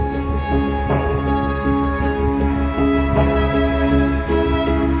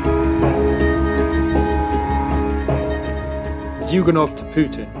Zyuganov to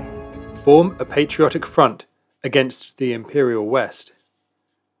Putin, form a patriotic front against the imperial West.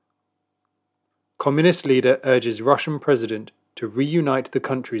 Communist leader urges Russian president to reunite the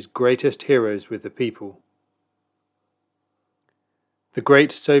country's greatest heroes with the people. The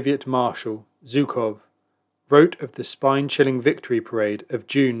great Soviet Marshal, Zhukov, wrote of the spine-chilling victory parade of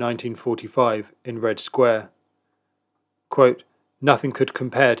June 1945 in Red Square. Quote, "Nothing could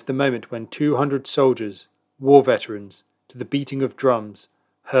compare to the moment when 200 soldiers, war veterans, to the beating of drums,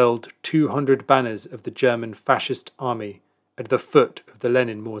 hurled 200 banners of the German fascist army at the foot of the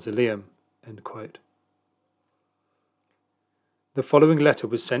Lenin Mausoleum." End quote. The following letter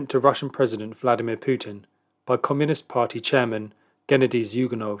was sent to Russian President Vladimir Putin by Communist Party Chairman Gennady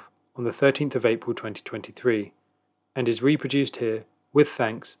Zyuganov on the 13th of April 2023, and is reproduced here with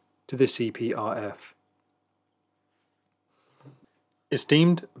thanks to the CPRF.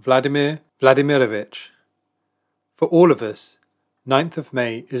 Esteemed Vladimir Vladimirovich, for all of us, 9th of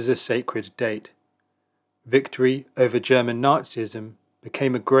May is a sacred date. Victory over German Nazism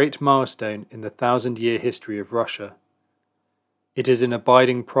became a great milestone in the 1,000-year history of Russia. It is an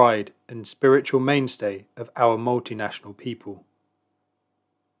abiding pride and spiritual mainstay of our multinational people.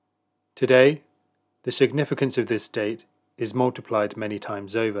 Today, the significance of this date is multiplied many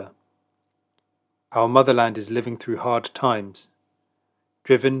times over. Our motherland is living through hard times.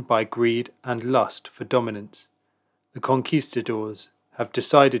 Driven by greed and lust for dominance, the conquistadors have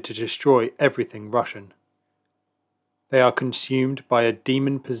decided to destroy everything Russian. They are consumed by a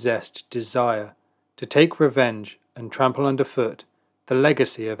demon-possessed desire to take revenge and trample underfoot the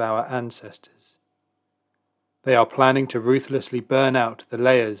legacy of our ancestors. They are planning to ruthlessly burn out the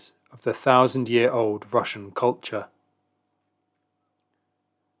layers of the 1,000-year-old Russian culture.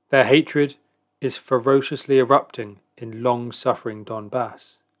 Their hatred is ferociously erupting in long-suffering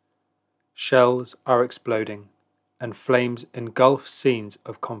Donbass. Shells are exploding, and flames engulf scenes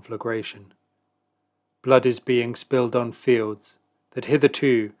of conflagration. Blood is being spilled on fields that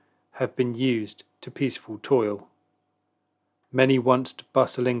hitherto have been used to peaceful toil. Many once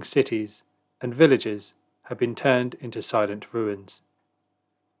bustling cities and villages have been turned into silent ruins.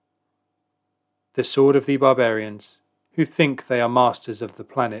 The sword of the barbarians, who think they are masters of the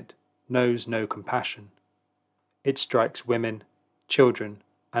planet, knows no compassion. It strikes women, children,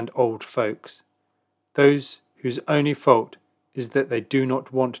 and old folks, those whose only fault is that they do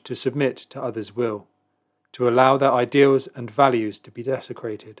not want to submit to others' will, to allow their ideals and values to be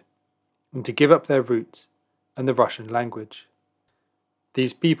desecrated, and to give up their roots and the Russian language.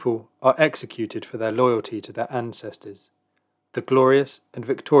 These people are executed for their loyalty to their ancestors, the glorious and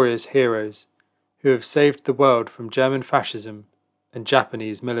victorious heroes who have saved the world from German fascism and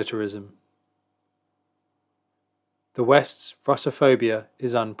Japanese militarism. The West's Russophobia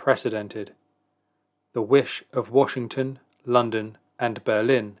is unprecedented. The wish of Washington, London, and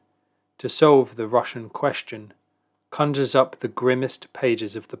Berlin to solve the Russian question conjures up the grimmest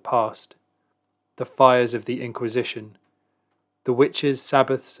pages of the past, the fires of the Inquisition, the witches'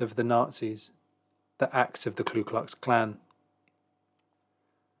 Sabbaths of the Nazis, the acts of the Ku Klux Klan.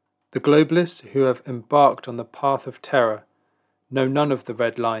 The globalists who have embarked on the path of terror know none of the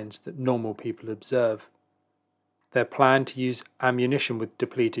red lines that normal people observe. Their plan to use ammunition with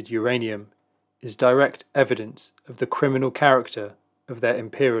depleted uranium is direct evidence of the criminal character of their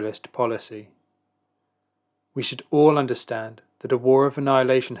imperialist policy. We should all understand that a war of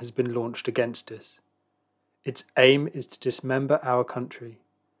annihilation has been launched against us. Its aim is to dismember our country,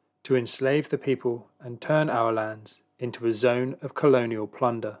 to enslave the people and turn our lands into a zone of colonial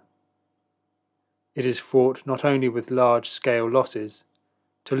plunder. It is fraught not only with large-scale losses.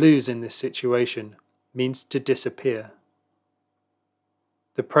 To lose in this situation means to disappear.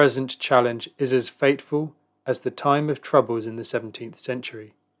 The present challenge is as fateful as the time of troubles in the 17th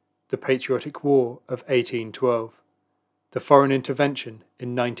century, the Patriotic War of 1812, the foreign intervention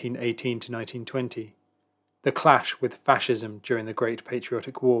in 1918 to 1920, the clash with fascism during the Great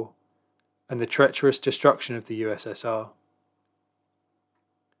Patriotic War, and the treacherous destruction of the USSR.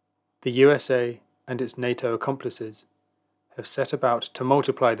 The USA and its NATO accomplices have set about to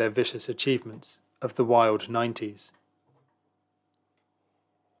multiply their vicious achievements of the wild 90s.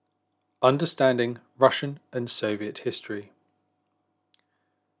 Understanding Russian and Soviet history.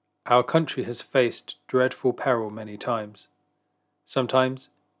 Our country has faced dreadful peril many times. Sometimes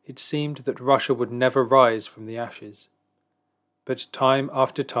it seemed that Russia would never rise from the ashes. But time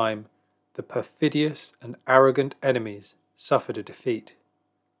after time, the perfidious and arrogant enemies suffered a defeat.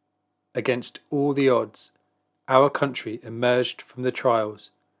 Against all the odds, our country emerged from the trials,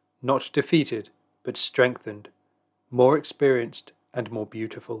 not defeated, but strengthened, more experienced and more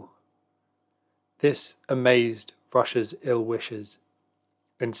beautiful. This amazed Russia's ill wishes,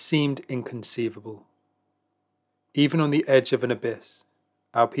 and seemed inconceivable. Even on the edge of an abyss,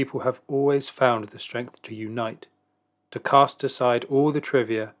 our people have always found the strength to unite, to cast aside all the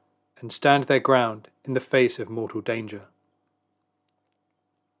trivia and stand their ground in the face of mortal danger.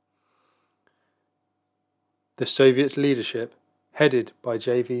 The Soviet leadership, headed by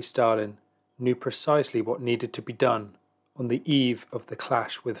J.V. Stalin, knew precisely what needed to be done on the eve of the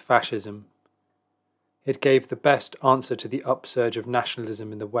clash with fascism. It gave the best answer to the upsurge of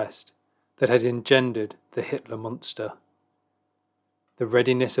nationalism in the West that had engendered the Hitler monster. The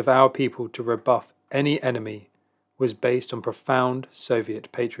readiness of our people to rebuff any enemy was based on profound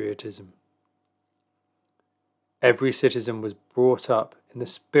Soviet patriotism. Every citizen was brought up in the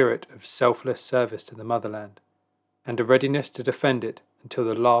spirit of selfless service to the motherland, and a readiness to defend it until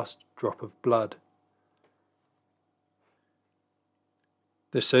the last drop of blood.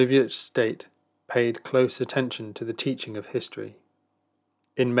 The Soviet state paid close attention to the teaching of history.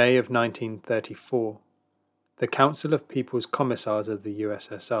 In May of 1934, the Council of People's Commissars of the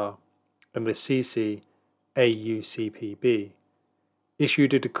USSR and the CCAUCPB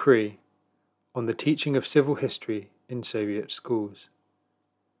issued a decree on the teaching of civil history in Soviet schools.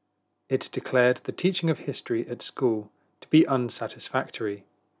 It declared the teaching of history at school to be unsatisfactory,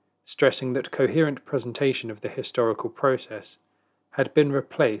 stressing that coherent presentation of the historical process had been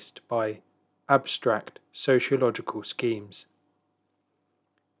replaced by abstract sociological schemes.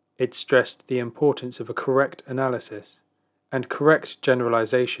 It stressed the importance of a correct analysis and correct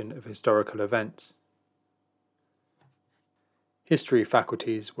generalization of historical events. History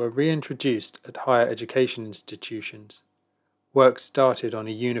faculties were reintroduced at higher education institutions. Work started on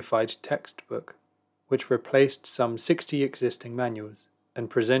a unified textbook, which replaced some 60 existing manuals and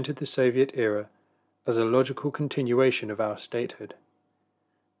presented the Soviet era as a logical continuation of our statehood.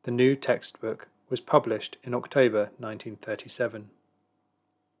 The new textbook was published in October 1937.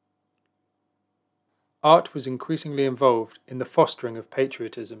 Art was increasingly involved in the fostering of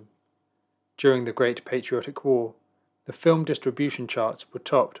patriotism. During the Great Patriotic War, the film distribution charts were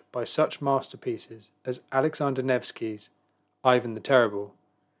topped by such masterpieces as Alexander Nevsky's Ivan the Terrible,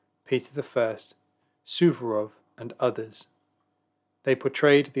 Peter I, Suvorov, and others. They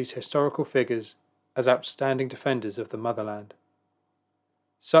portrayed these historical figures as outstanding defenders of the motherland.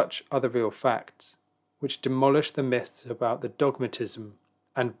 Such are the real facts, which demolish the myths about the dogmatism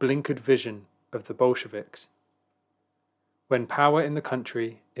and blinkered vision of the Bolsheviks. When power in the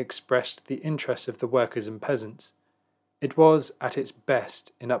country expressed the interests of the workers and peasants, it was at its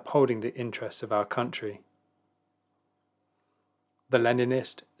best in upholding the interests of our country. The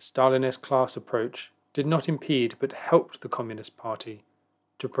Leninist, Stalinist class approach did not impede but helped the Communist Party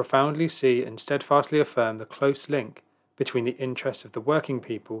to profoundly see and steadfastly affirm the close link between the interests of the working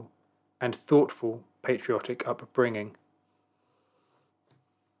people and thoughtful, patriotic upbringing.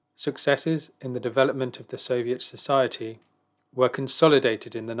 Successes in the development of the Soviet society were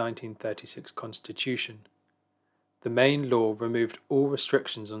consolidated in the 1936 Constitution. The main law removed all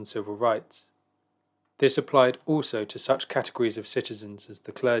restrictions on civil rights. This applied also to such categories of citizens as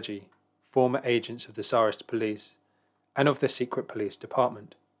the clergy, former agents of the Tsarist police, and of the secret police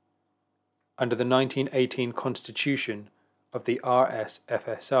department. Under the 1918 Constitution of the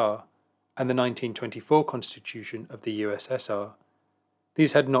RSFSR and the 1924 Constitution of the USSR,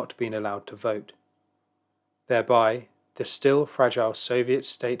 these had not been allowed to vote. Thereby, the still fragile Soviet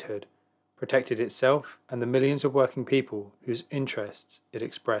statehood protected itself and the millions of working people whose interests it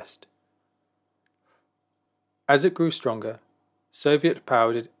expressed. As it grew stronger, Soviet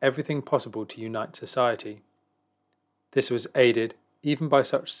power did everything possible to unite society. This was aided even by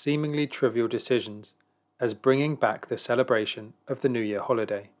such seemingly trivial decisions as bringing back the celebration of the New Year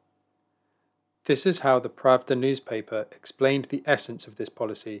holiday. This is how the Pravda newspaper explained the essence of this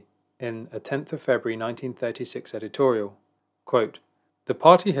policy in a 10th of February 1936 editorial. Quote, "The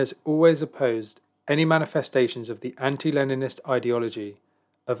party has always opposed any manifestations of the anti-Leninist ideology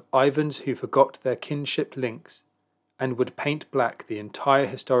of Ivans who forgot their kinship links and would paint black the entire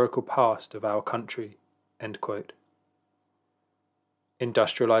historical past of our country." End quote.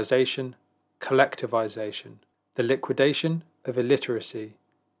 Industrialization, collectivization, the liquidation of illiteracy,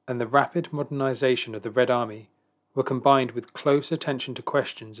 and the rapid modernization of the Red Army were combined with close attention to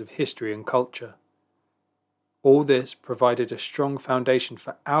questions of history and culture. All this provided a strong foundation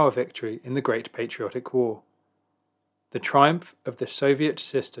for our victory in the Great Patriotic War. The triumph of the Soviet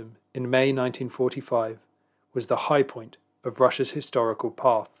system in May 1945 was the high point of Russia's historical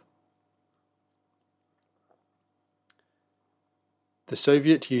path. The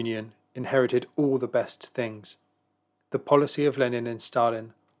Soviet Union inherited all the best things. The policy of Lenin and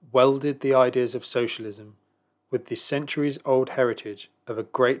Stalin welded the ideas of socialism with the centuries-old heritage of a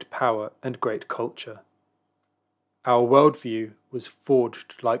great power and great culture. Our worldview was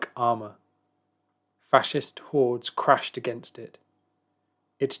forged like armour. Fascist hordes crashed against it.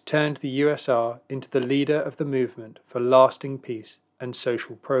 It turned the USR into the leader of the movement for lasting peace and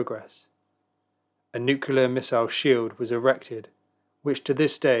social progress. A nuclear missile shield was erected, which to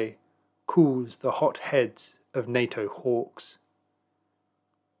this day cools the hot heads of NATO hawks.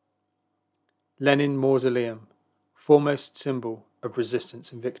 Lenin Mausoleum, foremost symbol of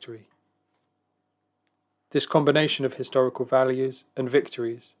resistance and victory. This combination of historical values and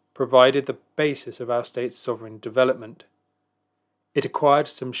victories provided the basis of our state's sovereign development. It acquired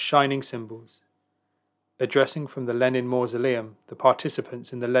some shining symbols. Addressing from the Lenin Mausoleum the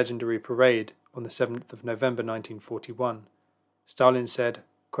participants in the legendary parade on the 7th of November 1941, Stalin said,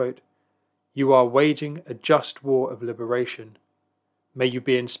 quote, "You are waging a just war of liberation. May you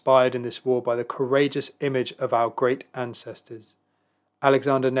be inspired in this war by the courageous image of our great ancestors,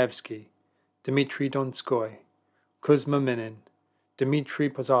 Alexander Nevsky, Dmitry Donskoy, Kuzma Minin, Dmitry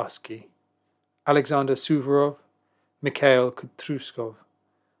Pozarsky, Alexander Suvorov, Mikhail Kutuzov.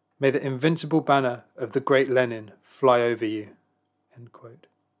 May the invincible banner of the great Lenin fly over you." End quote.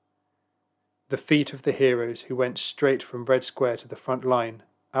 The feat of the heroes who went straight from Red Square to the front line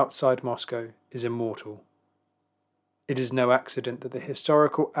outside Moscow is immortal. It is no accident that the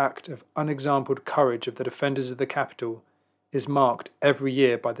historical act of unexampled courage of the defenders of the capital is marked every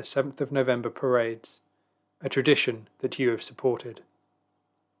year by the 7th of November parades, a tradition that you have supported.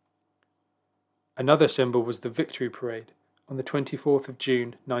 Another symbol was the Victory Parade on the 24th of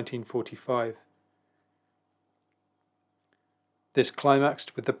June 1945. This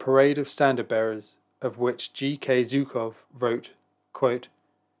climaxed with the parade of standard-bearers, of which G.K. Zhukov wrote, quote,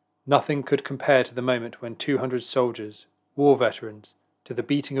 "Nothing could compare to the moment when 200 soldiers, war veterans, to the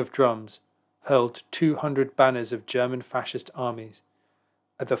beating of drums, hurled 200 banners of German fascist armies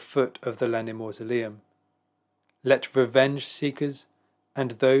at the foot of the Lenin Mausoleum. Let revenge seekers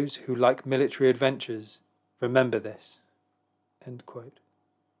and those who like military adventures remember this." End quote.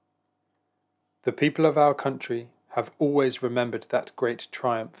 The people of our country have always remembered that great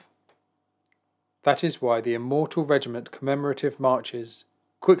triumph. That is why the Immortal Regiment commemorative marches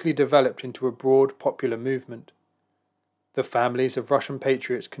quickly developed into a broad popular movement. The families of Russian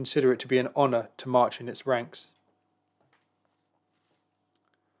patriots consider it to be an honour to march in its ranks.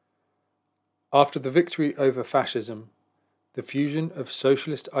 After the victory over fascism, the fusion of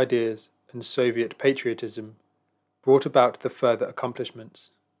socialist ideas and Soviet patriotism brought about the further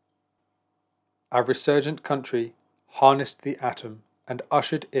accomplishments. Our resurgent country harnessed the atom and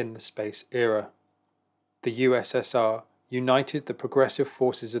ushered in the space era. The USSR united the progressive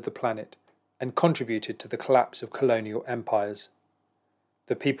forces of the planet and contributed to the collapse of colonial empires.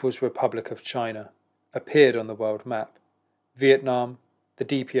 The People's Republic of China appeared on the world map. Vietnam, the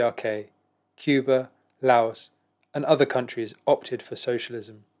DPRK, Cuba, Laos, and other countries opted for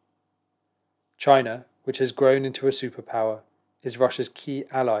socialism. China, which has grown into a superpower, is Russia's key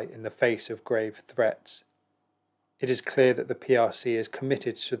ally in the face of grave threats. It is clear that the PRC is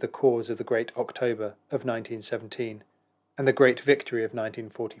committed to the cause of the Great October of 1917 and the Great Victory of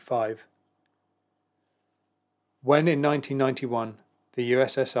 1945. When in 1991 the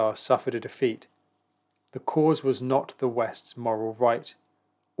USSR suffered a defeat, the cause was not the West's moral right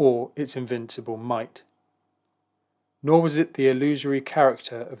or its invincible might, nor was it the illusory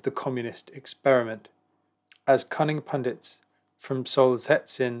character of the communist experiment, as cunning pundits from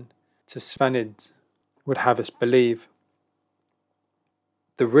Solzhenitsyn to Svanidze would have us believe.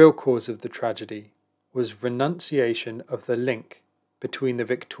 The real cause of the tragedy was renunciation of the link between the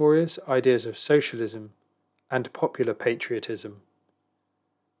victorious ideas of socialism and popular patriotism.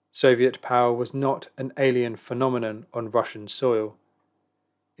 Soviet power was not an alien phenomenon on Russian soil.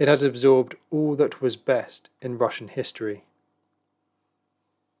 It had absorbed all that was best in Russian history.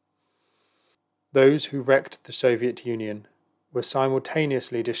 Those who wrecked the Soviet Union were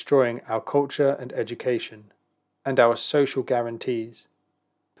simultaneously destroying our culture and education, and our social guarantees,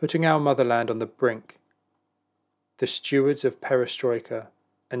 putting our motherland on the brink. The stewards of perestroika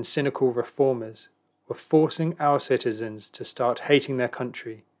and cynical reformers were forcing our citizens to start hating their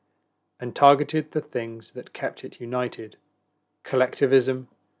country, and targeted the things that kept it united: collectivism,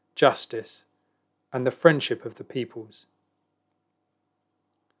 justice, and the friendship of the peoples.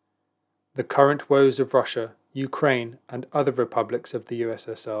 The current woes of Russia, Ukraine, and other republics of the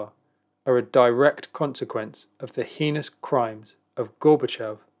USSR are a direct consequence of the heinous crimes of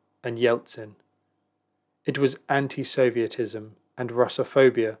Gorbachev and Yeltsin. It was anti-Sovietism and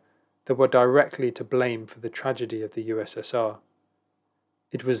Russophobia that were directly to blame for the tragedy of the USSR.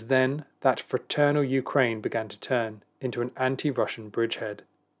 It was then that fraternal Ukraine began to turn into an anti-Russian bridgehead.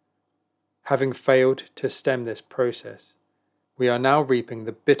 Having failed to stem this process, we are now reaping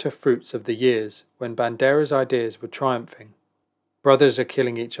the bitter fruits of the years when Bandera's ideas were triumphing. Brothers are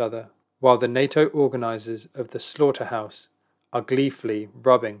killing each other, while the NATO organisers of the slaughterhouse are gleefully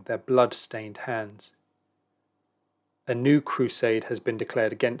rubbing their blood-stained hands. A new crusade has been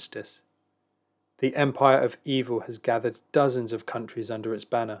declared against us. The empire of evil has gathered dozens of countries under its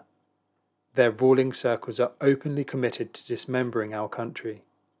banner. Their ruling circles are openly committed to dismembering our country.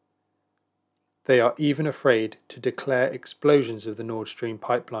 They are even afraid to declare explosions of the Nord Stream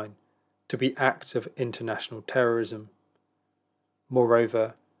pipeline to be acts of international terrorism.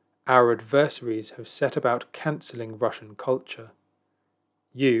 Moreover, our adversaries have set about cancelling Russian culture.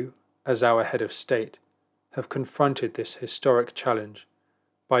 You, as our head of state, have confronted this historic challenge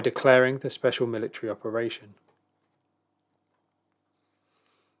by declaring the special military operation.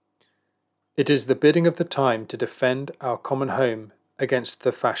 It is the bidding of the time to defend our common home against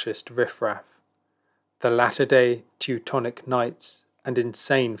the fascist riffraff, the latter-day Teutonic Knights and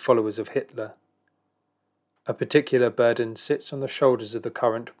insane followers of Hitler. A particular burden sits on the shoulders of the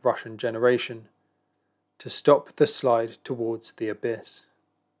current Russian generation to stop the slide towards the abyss.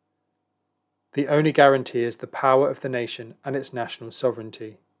 The only guarantee is the power of the nation and its national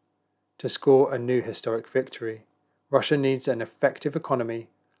sovereignty. To score a new historic victory, Russia needs an effective economy,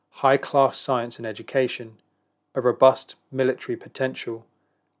 high-class science and education, a robust military potential,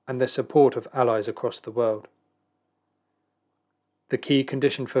 and the support of allies across the world. The key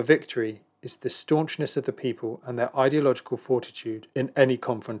condition for victory is the staunchness of the people and their ideological fortitude in any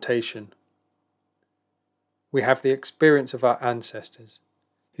confrontation. We have the experience of our ancestors,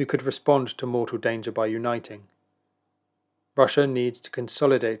 who could respond to mortal danger by uniting. Russia needs to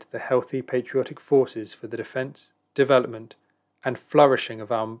consolidate the healthy patriotic forces for the defence, development, and flourishing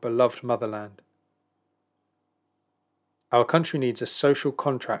of our beloved motherland. Our country needs a social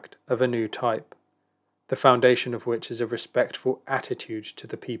contract of a new type, the foundation of which is a respectful attitude to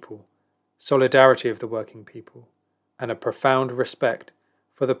the people, solidarity of the working people, and a profound respect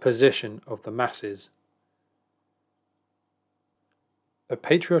for the position of the masses. A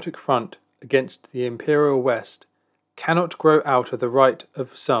patriotic front against the imperial West cannot grow out of the right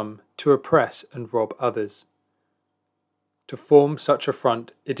of some to oppress and rob others. To form such a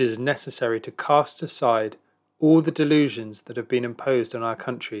front, it is necessary to cast aside all the delusions that have been imposed on our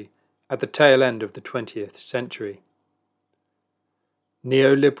country at the tail end of the 20th century.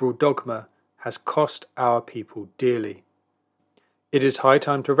 Neoliberal dogma has cost our people dearly. It is high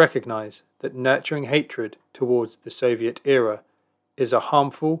time to recognise that nurturing hatred towards the Soviet era is a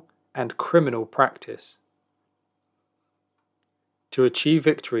harmful and criminal practice. To achieve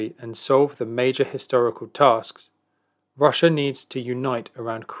victory and solve the major historical tasks, Russia needs to unite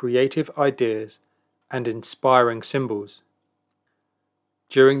around creative ideas and inspiring symbols.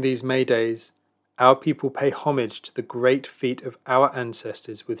 During these May Days, our people pay homage to the great feat of our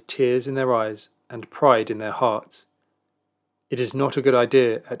ancestors with tears in their eyes and pride in their hearts. It is not a good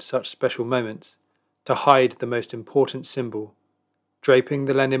idea at such special moments to hide the most important symbol. Draping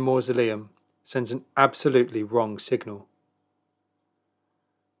the Lenin Mausoleum sends an absolutely wrong signal.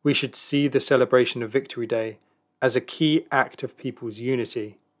 We should see the celebration of Victory Day as a key act of people's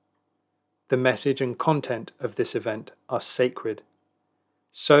unity. The message and content of this event are sacred.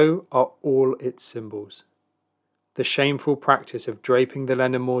 So are all its symbols. The shameful practice of draping the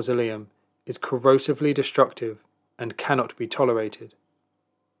Lenin Mausoleum is corrosively destructive and cannot be tolerated.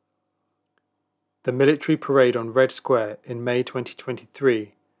 The military parade on Red Square in May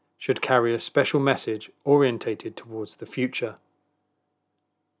 2023 should carry a special message orientated towards the future.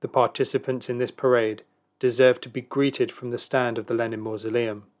 The participants in this parade deserve to be greeted from the stand of the Lenin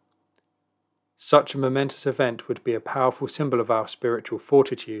Mausoleum. Such a momentous event would be a powerful symbol of our spiritual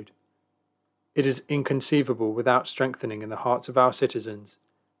fortitude. It is inconceivable without strengthening in the hearts of our citizens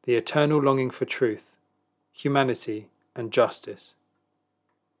the eternal longing for truth, humanity, and justice.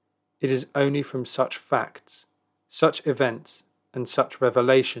 It is only from such facts, such events, and such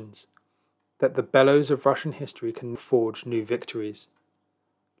revelations that the bellows of Russian history can forge new victories.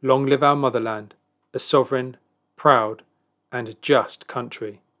 Long live our motherland, a sovereign, proud, and just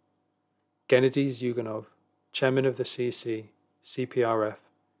country. Gennady Zyuganov, Chairman of the CPRF,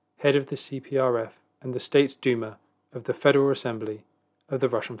 Head of the CPRF and the State Duma of the Federal Assembly of the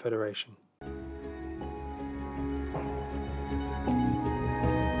Russian Federation.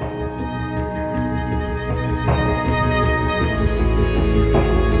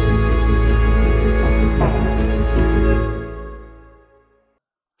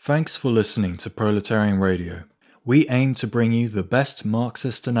 Thanks for listening to Proletarian Radio. We aim to bring you the best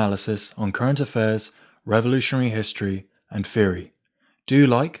Marxist analysis on current affairs, revolutionary history, and theory. Do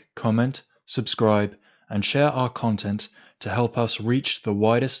like, comment, subscribe, and share our content to help us reach the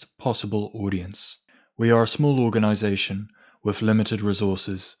widest possible audience. We are a small organization with limited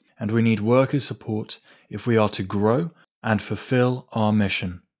resources, and we need workers' support if we are to grow and fulfill our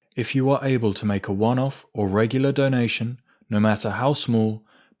mission. If you are able to make a one-off or regular donation, no matter how small,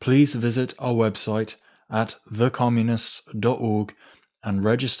 please visit our website at thecommunists.org and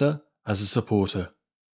register as a supporter.